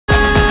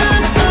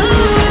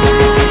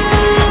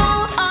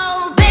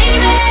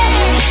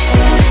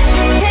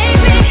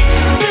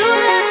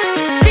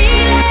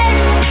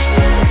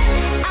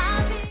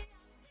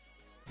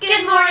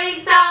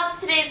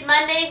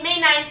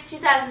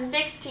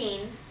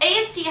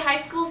ASD High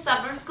School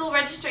Summer School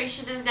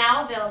registration is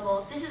now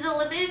available. This is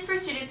limited for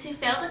students who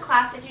failed a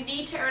class and who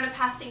need to earn a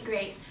passing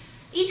grade.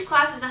 Each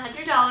class is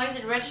 $100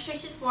 and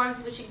registration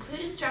forms, which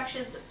include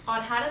instructions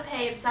on how to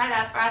pay and sign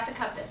up, are at the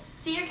campus.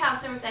 See your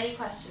counselor with any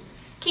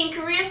questions. King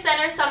Career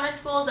Center Summer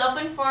School is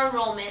open for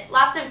enrollment.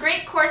 Lots of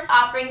great course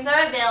offerings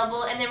are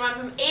available, and they run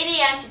from 8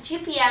 a.m. to 2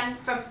 p.m.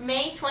 from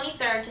May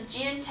 23rd to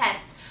June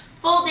 10th.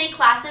 Full-day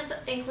classes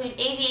include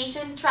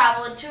aviation,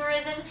 travel and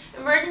tourism,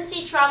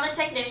 emergency trauma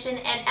technician,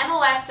 and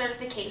MOS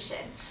certification.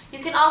 You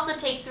can also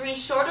take 3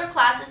 shorter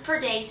classes per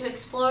day to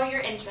explore your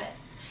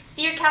interests.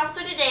 See your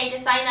counselor today to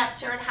sign up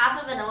to earn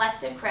half of an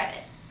elective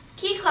credit.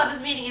 Key Club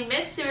is meeting in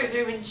Miss Seward's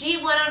room in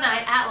G109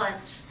 at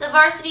lunch. The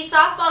varsity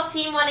softball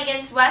team won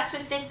against West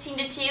with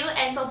 15-2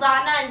 and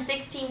Soldotna in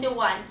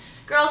 16-1.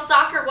 Girls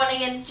soccer won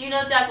against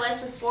Juneau Douglas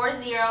with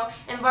 4-0,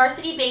 and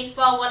varsity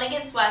baseball won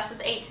against West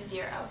with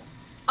 8-0.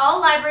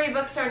 All library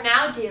books are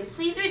now due.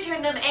 Please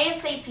return them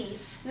ASAP.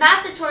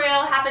 Math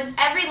tutorial happens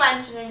every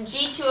lunch in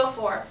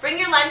G204. Bring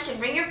your lunch and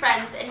bring your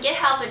friends and get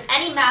help in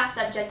any math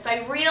subject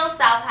by real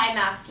South High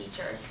math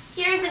teachers.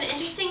 Here's an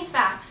interesting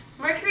fact.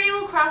 Mercury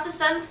will cross the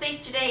sun's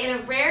face today in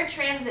a rare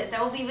transit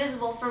that will be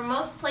visible from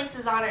most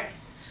places on Earth.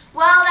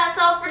 Well, that's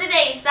all for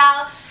today,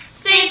 South.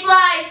 Stay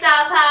fly,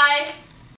 South High!